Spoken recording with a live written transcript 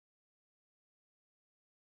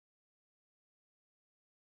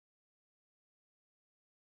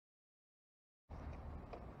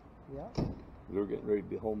Yeah. We were getting ready to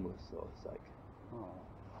be homeless, so it's like. Oh.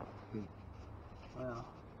 Well.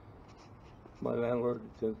 My landlord,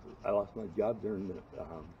 since I lost my job during the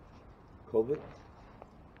COVID,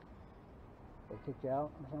 They kicked you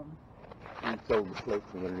out or something? he sold the place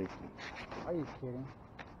from underneath me. Are you kidding?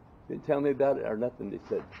 Didn't tell me about it or nothing. They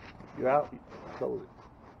said, "You're out." He sold it.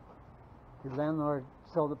 Your landlord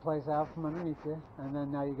sold the place out from underneath you, and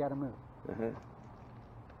then now you got to move.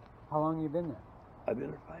 How long have you been there? I've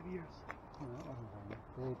been there 5 years. Oh, that wasn't very nice.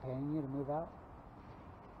 Is he paying you to move out?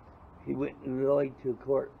 He went and really to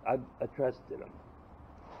court. I trusted him,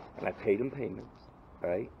 and I paid him payments,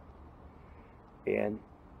 right? And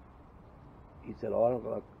he said, "Oh,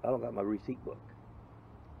 I don't got my receipt book."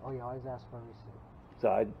 Oh, you always ask for a receipt. So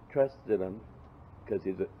I trusted him because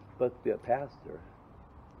he's supposed to be a pastor.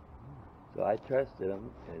 So I trusted him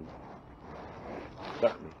and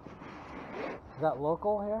stuck me. Is that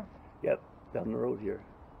local here? Yep, down the road here.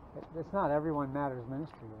 It's not Everyone Matters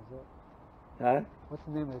Ministry, is it? Huh? What's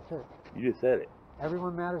the name of the church? You just said it.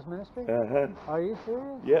 Everyone Matters Ministry? Uh-huh. Are you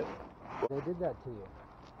serious? Yep. They did that to you.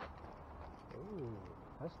 Ooh,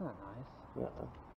 that's not nice. Uh-uh.